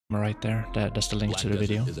right there. That's the link to the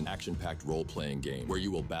video. Is an action-packed role-playing game where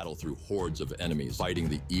you will battle through hordes of enemies fighting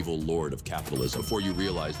the evil lord of capitalism before you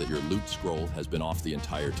realize that your loot scroll has been off the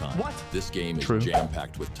entire time. What? This game is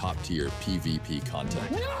jam-packed with top-tier PvP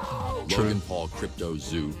content. No! Logan Paul Crypto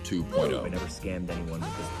Zoo 2.0. I never scammed anyone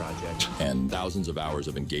with this project. And thousands of hours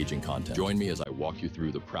of engaging content. Join me as I walk you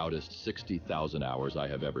through the proudest 60,000 hours I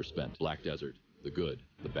have ever spent. Black Desert, the good,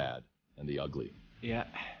 the bad, and the ugly. Yeah,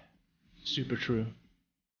 super true.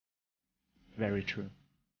 Very true.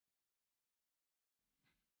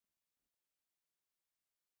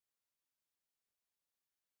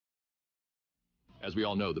 As we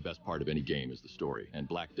all know, the best part of any game is the story, and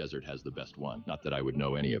Black Desert has the best one. Not that I would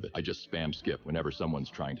know any of it. I just spam skip whenever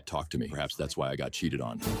someone's trying to talk to me. Perhaps that's why I got cheated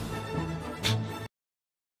on.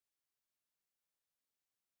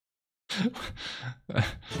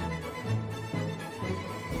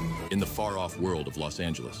 In the far-off world of Los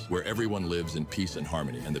Angeles, where everyone lives in peace and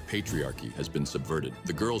harmony and the patriarchy has been subverted,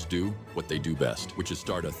 the girls do what they do best, which is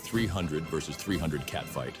start a 300 versus 300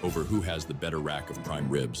 catfight over who has the better rack of prime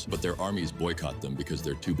ribs. But their armies boycott them because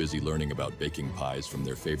they're too busy learning about baking pies from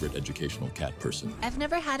their favorite educational cat person. I've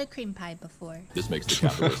never had a cream pie before. This makes the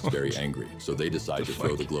capitalists very angry, so they decide to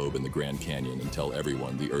throw the globe in the Grand Canyon and tell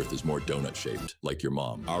everyone the Earth is more donut-shaped, like your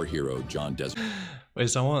mom. Our hero, John Desmond. Wait,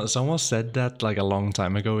 someone said that like a long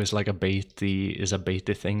time ago. It's like a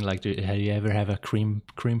baity thing. Like, have you ever have a cream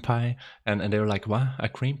pie? And they were like, what? A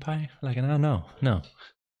cream pie? Like, no.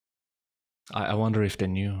 I wonder if they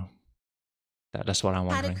knew. That's what I'm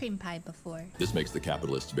wondering. Had a cream pie before. This makes the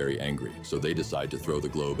capitalists very angry, so they decide to throw the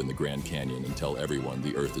globe in the Grand Canyon and tell everyone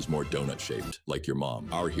the Earth is more donut-shaped, like your mom.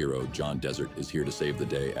 Our hero, John Desert, is here to save the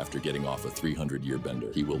day after getting off a 300-year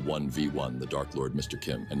bender. He will 1v1 the Dark Lord Mr.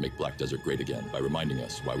 Kim and make Black Desert great again by reminding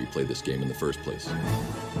us why we play this game in the first place.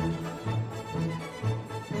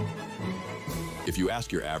 If you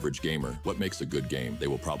ask your average gamer what makes a good game, they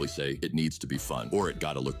will probably say it needs to be fun, or it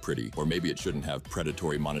gotta look pretty, or maybe it shouldn't have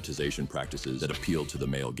predatory monetization practices that appeal to the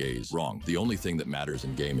male gaze. Wrong. The only thing that matters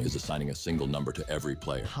in gaming is assigning a single number to every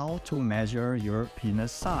player. How to measure your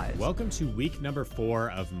penis size. Welcome to week number 4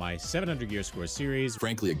 of my 700 gear score series.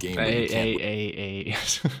 Frankly, a game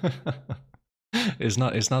It's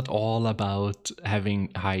not all about having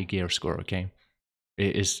high gear score, okay?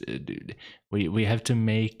 We have to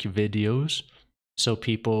make videos so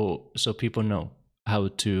people know how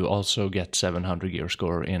to also get 700 gear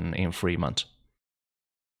score in 3 months.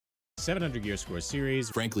 700 gear score series.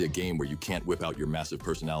 Frankly, a game where you can't whip out your massive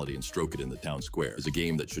personality and stroke it in the town square is a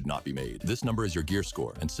game that should not be made. This number is your gear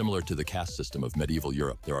score, and similar to the caste system of medieval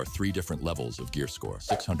Europe, there are 3 different levels of gear score: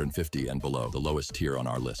 650 and below, the lowest tier on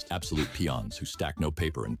our list. Absolute peons who stack no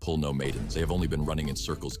paper and pull no maidens. They have only been running in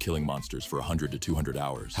circles killing monsters for 100 to 200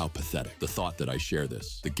 hours. How pathetic. The thought that I share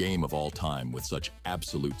this, the game of all time, with such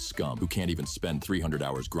absolute scum who can't even spend 300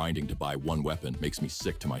 hours grinding to buy one weapon, makes me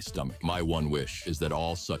sick to my stomach. My one wish is that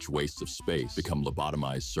all such wastes of space become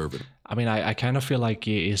lobotomized servitors. I mean, I kind of feel like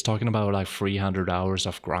he's talking about like 300 hours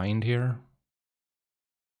of grind here.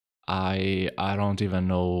 I don't even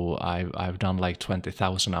know. I've done like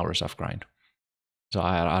 20,000 hours of grind. So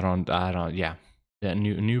I don't. Yeah,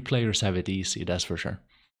 new players have it easy. That's for sure.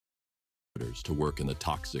 To work in the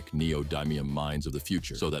toxic neodymium mines of the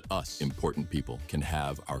future so that us important people can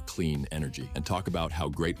have our clean energy and talk about how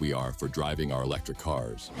great we are for driving our electric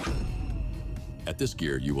cars. At this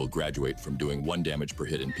gear, you will graduate from doing 1 damage per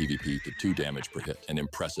hit in PvP to 2 damage per hit, an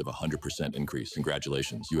impressive 100% increase.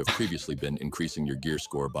 Congratulations, you have previously been increasing your gear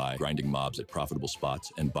score by grinding mobs at profitable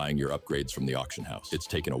spots and buying your upgrades from the auction house. It's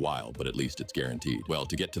taken a while, but at least it's guaranteed. Well,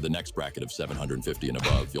 to get to the next bracket of 750 and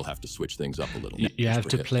above, you'll have to switch things up a little. You have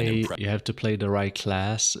to play the right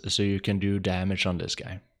class so you can do damage on this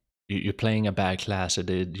guy. You're playing a bad class,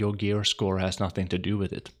 your gear score has nothing to do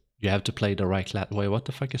with it. You have to play the right class. Wait, what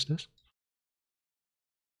the fuck is this?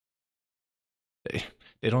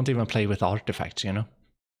 They don't even play with artifacts, you know?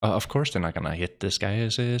 Of course they're not gonna hit this guy.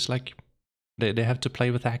 It's like they have to play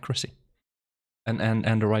with accuracy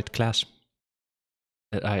and the right class.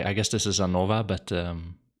 I guess this is a Nova, but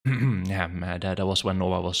yeah, that was when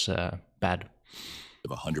Nova was bad.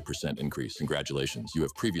 Of 100% increase. Congratulations. You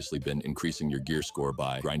have previously been increasing your gear score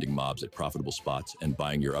by grinding mobs at profitable spots and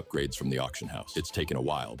buying your upgrades from the auction house. It's taken a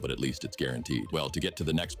while, but at least it's guaranteed. Well, to get to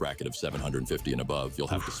the next bracket of 750 and above, you'll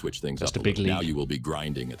have to switch things up a little. Now you will be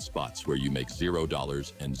grinding at spots where you make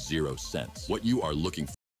 $0 and 0 cents. What you are looking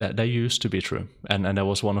for. That used to be true, and that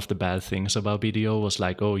was one of the bad things about BDO, was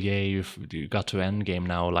like, oh yeah, you got to end game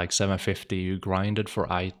now, like 750, you grinded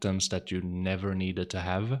for items that you never needed to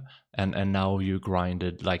have, and now you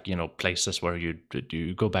grinded, like, you know, places where you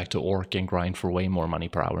go back to Orc and grind for way more money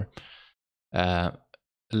per hour.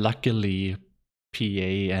 luckily,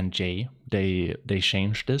 PA and J they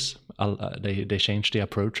changed this. They changed the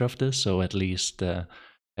approach of this, so at least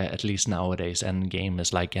nowadays endgame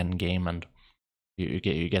is like endgame, and you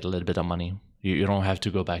get a little bit of money. You don't have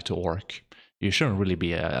to go back to orc. You shouldn't really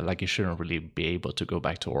be able to go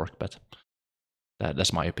back to orc, but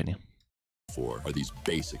that's my opinion. Are these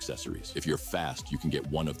base accessories. If you're fast, you can get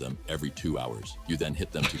one of them every 2 hours. You then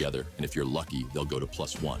hit them together, and if you're lucky, they'll go to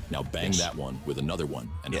 +1. Now bang that one with another one,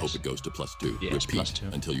 and hope it goes to +2. Yes, Repeat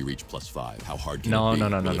 +2. Until you reach +5. How hard can No, it be?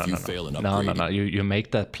 no. If you fail an upgrade, No. You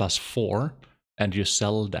make that +4, and you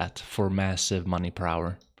sell that for massive money per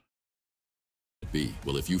hour.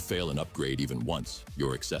 Well, if you fail an upgrade even once,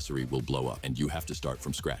 your accessory will blow up, and you have to start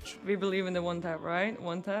from scratch. We believe in the one tap, right?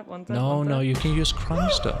 One tap. No, you can use crumb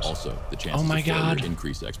stones. Also, the chances of failure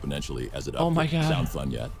increase exponentially as it upgrades. Oh my god. Sound fun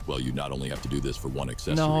yet? Well, you not only have to do this for one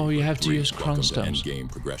accessory. No, you but have to 3. use crumb Welcome stones. to end game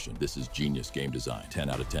progression. This is genius game design. 10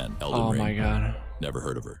 out of 10. Elden Oh Ring. my god. Never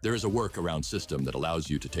heard of her. There is a workaround system that allows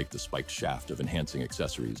you to take the spiked shaft of enhancing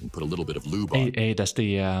accessories and put a little bit of lube on. Hey, that's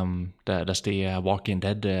the Walking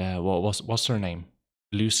Dead. What's her name?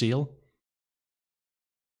 Lucille.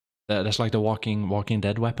 That's like the Walking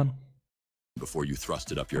Dead weapon. Before you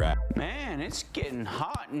thrust it up your ass. Man, it's getting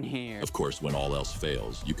hot in here. Of course, when all else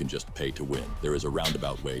fails, you can just pay to win. There is a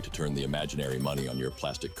roundabout way to turn the imaginary money on your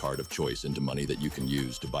plastic card of choice into money that you can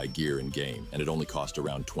use to buy gear in game, and it only costs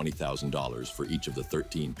around $20,000 for each of the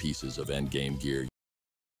 13 pieces of end game gear.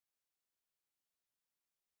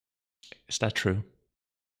 Is that true?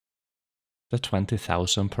 The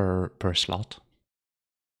 20,000 per slot.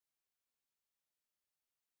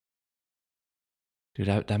 Dude,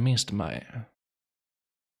 that means my...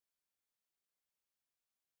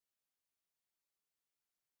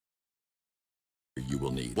 You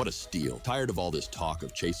will need. What a steal. Tired of all this talk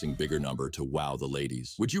of chasing bigger number to wow the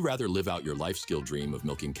ladies? Would you rather live out your life skill dream of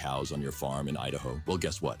milking cows on your farm in Idaho? Well,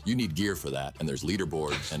 guess what? You need gear for that, and there's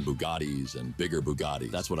leaderboards and Bugattis and bigger Bugattis.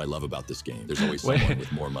 That's what I love about this game. There's always someone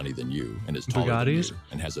with more money than you, and is taller than you,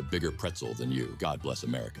 and has a bigger pretzel than you. God bless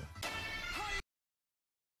America.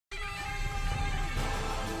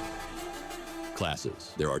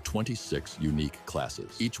 Classes. There are 26 unique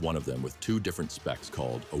classes, each one of them with 2 different specs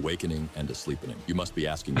called Awakening and Asleepening. You must be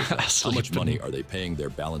asking yourself, how much money are they paying their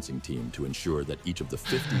balancing team to ensure that each of the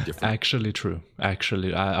 50 different... Actually true.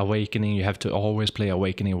 Actually, Awakening, you have to always play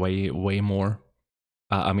Awakening way more.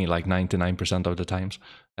 I mean, like 99% of the times.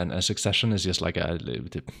 And a Succession is just like a...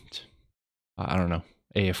 I don't know.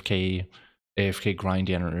 AFK grind,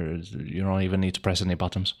 you don't even need to press any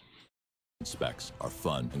buttons. Specs are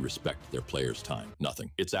fun and respect their players' time. Nothing.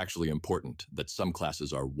 It's actually important that some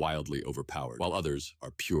classes are wildly overpowered, while others are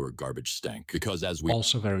pure garbage stank. Because as we...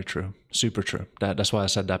 Also very true. Super true. That's why I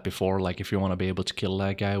said that before. Like, if you want to be able to kill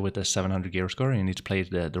that guy with a 700 gear score, you need to play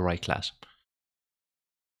the right class.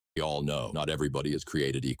 We all know not everybody is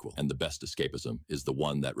created equal, and the best escapism is the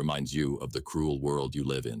one that reminds you of the cruel world you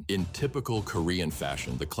live in. In typical Korean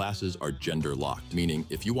fashion, the classes are gender locked, meaning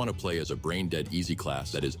if you want to play as a brain-dead easy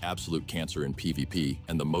class that is absolute cancer in PvP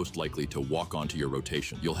and the most likely to walk onto your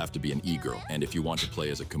rotation, you'll have to be an e-girl. And if you want to play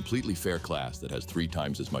as a completely fair class that has 3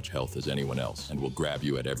 times as much health as anyone else and will grab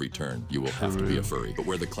you at every turn, you will have to be a furry. But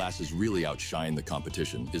where the classes really outshine the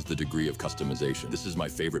competition is the degree of customization. This is my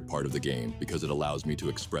favorite part of the game because it allows me to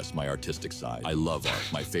express my artistic side. I love art.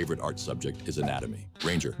 My favorite art subject is anatomy.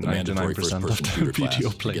 Ranger, the mandatory first-person shooter class.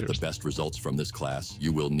 To get the best results from this class,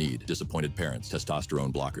 you will need disappointed parents,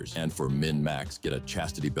 testosterone blockers, and for min-max, get a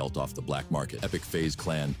chastity belt off the black market. Epic Phase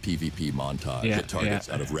Clan PvP montage. Hit targets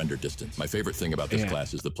out of render distance. My favorite thing about this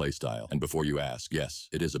class is the playstyle. And before you ask, yes,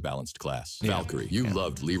 it is a balanced class. Valkyrie, you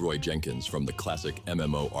loved Leroy Jenkins from the classic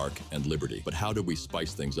MMO Arc and Liberty. But how do we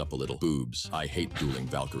spice things up a little? Boobs. I hate dueling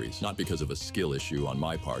Valkyries. Not because of a skill issue on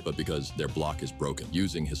my part, but because their block is broken.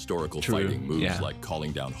 Using historical fighting moves like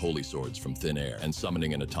calling down holy swords from thin air and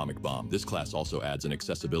summoning an atomic bomb. This class also adds an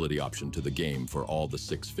accessibility option to the game for all the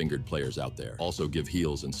 6-fingered players out there. Also give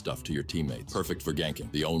heals and stuff to your teammates. Perfect for ganking.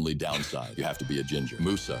 The only downside, you have to be a ginger.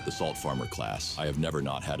 Musa, the salt farmer class. I have never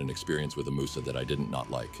not had an experience with a Musa that I didn't not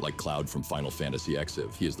like. Like Cloud from Final Fantasy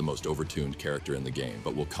Exiv. He is the most overtuned character in the game,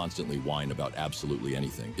 but will constantly whine about absolutely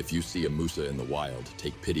anything. If you see a Musa in the wild,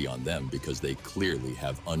 take pity on them because they clearly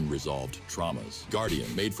have unresolved traumas.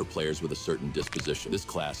 Guardian, made for players with a certain disposition. This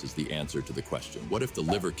class is the answer to the question, what if the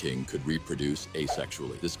Liver King could reproduce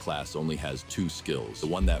asexually? This class only has 2 skills. The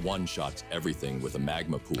one that one-shots everything with a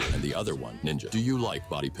magma pool, and the other one, ninja. Do you like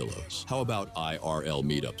body pillows? How about IRL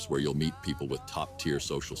meetups where you'll meet people with top-tier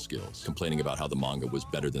social skills, complaining about how the manga was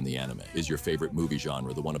better than the anime? Is your favorite movie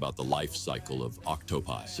genre the one about the life cycle of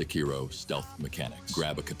octopi, Sekiro, stealth mechanics?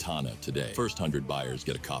 Grab a katana today. First 100 buyers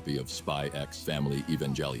get a copy of Spy X Family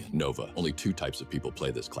Evangelion. Nova. Only 2 types of people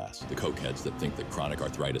play this class. The cokeheads that think that chronic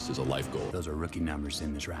arthritis is a life goal. Those are rookie numbers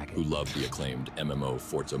in this racket. Who love the acclaimed MMO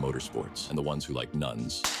Forza Motorsports, and the ones who like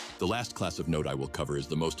nuns. The last class of note I will cover is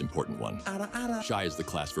the most important one. Shy is the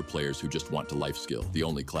class for players who just want to life skill. The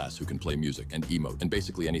only class who can play music and emote and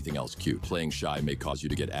basically anything else cute. Playing Shy may cause you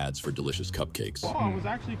to get ads for delicious cupcakes. Oh, I was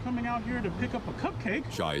actually coming out here to pick up a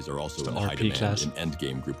cupcake. Shies are also in high demand in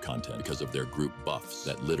endgame group content because of their group buffs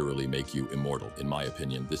that literally make you immortal. In my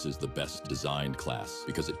opinion, this is the best designed class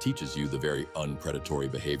because it teaches you the very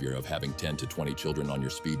unpredatory behavior of having 10 to 20 children on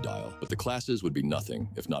your speed dial. But the classes would be nothing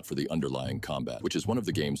if not for the underlying combat, which is one of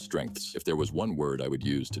the game's strengths. If there was one word I would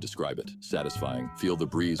use to describe it, satisfying. Feel the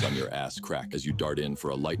breeze on your ass crack as you dart in for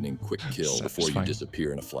a lightning quick kill before you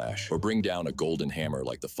disappear in a flash. Or bring down a golden hammer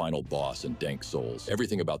like the final boss in Dank Souls.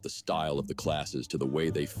 Everything about the style of the classes to the way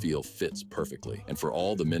they feel fits perfectly. And for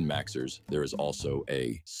all the min-maxers, there is also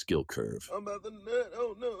a skill curve. I'm about the nut.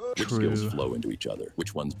 Oh no. Which skills flow into each other?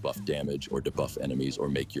 Which ones buff damage or debuff enemies or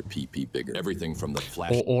make your PP bigger? Everything from the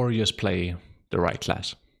flash or just play the right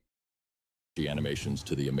class. Animations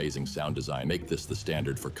to the amazing sound design make this the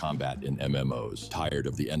standard for combat in MMOs. Tired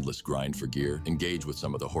of the endless grind for gear? Engage with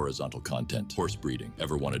some of the horizontal content. Horse breeding.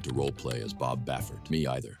 Ever wanted to roleplay as Bob Baffert? Me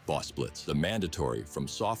either. Boss splits. The mandatory from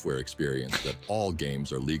software experience that all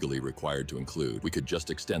games are legally required to include. We could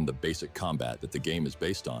just extend the basic combat that the game is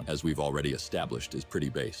based on, as we've already established is pretty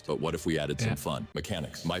based. But what if we added some fun?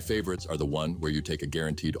 Mechanics. My favorites are the one where you take a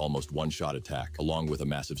guaranteed almost one-shot attack, along with a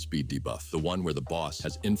massive speed debuff. The one where the boss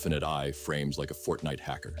has infinite eye frames like a Fortnite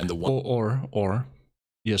hacker, and the one or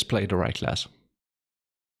just play the right class.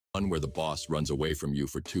 One where the boss runs away from you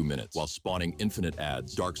for 2 minutes while spawning infinite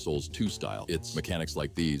ads, Dark Souls 2 style. It's mechanics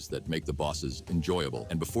like these that make the bosses enjoyable.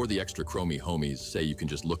 And before the extra chromey homies say you can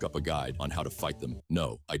just look up a guide on how to fight them,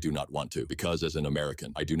 no, I do not want to. Because as an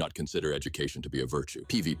American, I do not consider education to be a virtue.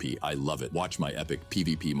 PvP, I love it. Watch my epic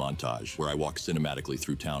PvP montage, where I walk cinematically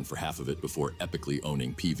through town for half of it before epically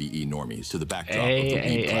owning PvE normies to the backdrop of the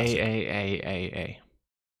lead classic.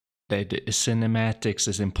 The cinematics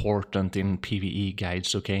is important in PvE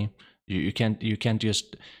guides, okay? You can't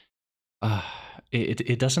just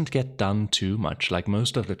it doesn't get done too much. Like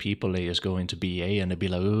most of the people, they just go into BA and they be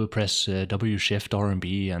like, oh, press W shift R and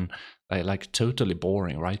B, and like totally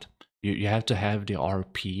boring, right? You have to have the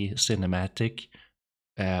RP cinematic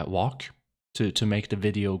walk to make the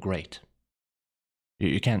video great.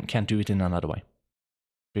 You can't do it in another way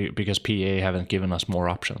because PA haven't given us more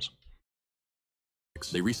options.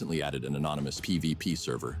 They recently added an anonymous PvP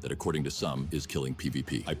server that, according to some, is killing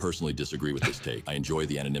PvP. I personally disagree with this take. I enjoy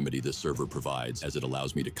the anonymity this server provides, as it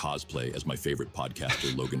allows me to cosplay as my favorite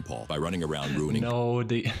podcaster, Logan Paul, by running around ruining... No,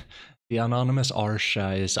 the anonymous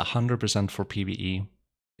Arsha is 100% for PvE.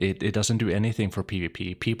 It doesn't do anything for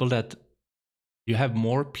PvP. People that... You have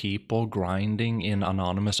more people grinding in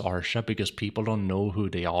anonymous Arsha because people don't know who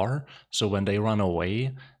they are, so when they run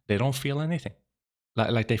away, they don't feel anything.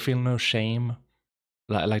 Like they feel no shame.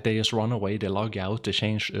 Like they just run away, they log out, they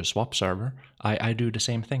change swap server. I do the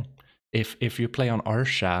same thing. If you play on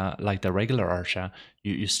Arsha, like the regular Arsha,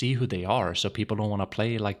 you see who they are, so people don't want to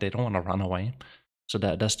play, like they don't want to run away. So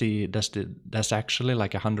that's actually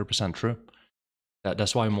like 100% true.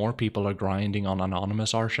 That's why more people are grinding on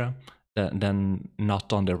anonymous Arsha than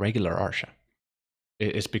not on the regular Arsha.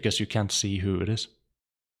 It's because you can't see who it is.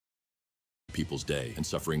 People's day and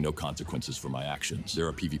suffering no consequences for my actions. There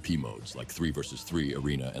are PvP modes like 3 vs 3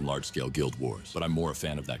 arena and large-scale guild wars, but I'm more a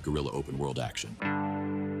fan of that guerrilla open world action.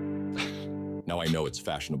 Now I know it's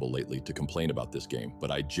fashionable lately to complain about this game,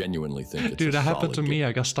 but I genuinely think it's Dude, a that happened to solid me. game.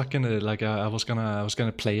 I got stuck in it. Like I was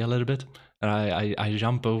gonna play a little bit, and I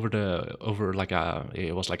jump over like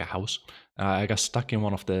it was like a house. I got stuck in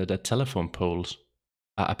one of the telephone poles.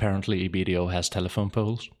 Apparently BDO has telephone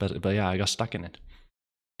poles, but yeah, I got stuck in it.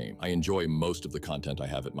 I enjoy most of the content I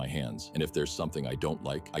have at my hands, and if there's something I don't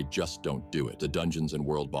like, I just don't do it. The dungeons and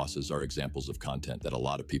world bosses are examples of content that a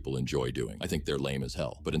lot of people enjoy doing. I think they're lame as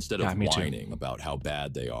hell, but instead of whining about how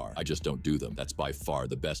bad they are, I just don't do them. That's by far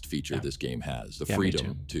the best feature this game has. The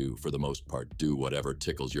freedom to, for the most part, do whatever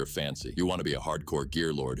tickles your fancy. You want to be a hardcore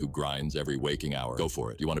gear lord who grinds every waking hour? Go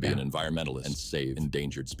for it. You want to be an environmentalist and save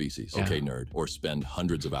endangered species? Okay, nerd. Or spend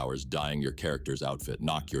hundreds of hours dyeing your character's outfit?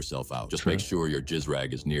 Knock yourself out. Just make sure your jizz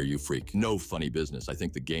rag is near you, freak. No funny business. I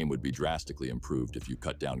think the game would be drastically improved if you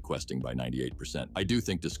cut down questing by 98%. I do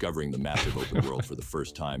think discovering the massive open world for the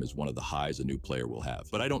first time is one of the highs a new player will have.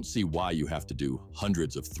 But I don't see why you have to do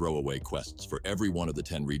hundreds of throwaway quests for every one of the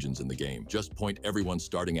 10 regions in the game. Just point everyone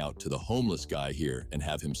starting out to the homeless guy here and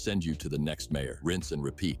have him send you to the next mayor. Rinse and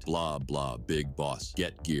repeat. Blah, blah, big boss.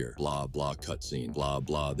 Get gear. Blah, blah, cutscene. Blah,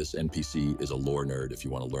 blah, this NPC is a lore nerd if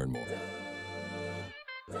you want to learn more.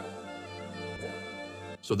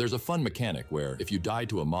 So there's a fun mechanic where if you die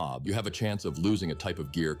to a mob, you have a chance of losing a type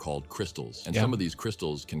of gear called crystals. And some of these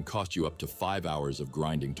crystals can cost you up to 5 hours of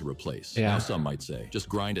grinding to replace. Now some might say, just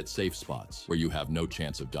grind at safe spots where you have no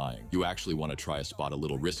chance of dying. You actually want to try a spot a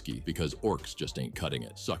little risky because orcs just ain't cutting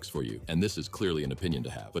it. Sucks for you. And this is clearly an opinion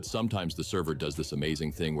to have. But sometimes the server does this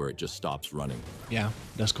amazing thing where it just stops running. Yeah,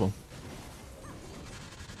 that's cool.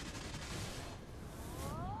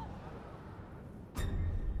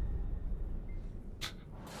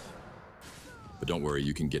 But don't worry,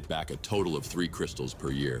 you can get back a total of 3 crystals per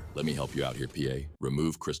year. Let me help you out here, PA.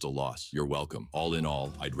 Remove crystal loss. You're welcome. All in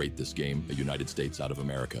all, I'd rate this game a United States out of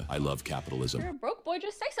America. I love capitalism. You're a broke boy,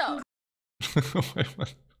 just say so.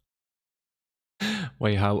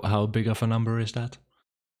 Wait, how big of a number is that?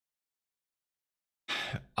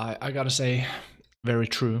 I gotta say, very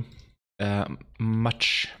true.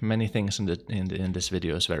 Many things in this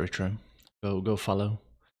video is very true. Go follow,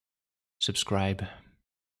 subscribe.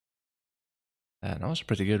 That was a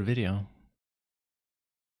pretty good video.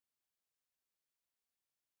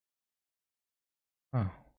 Oh.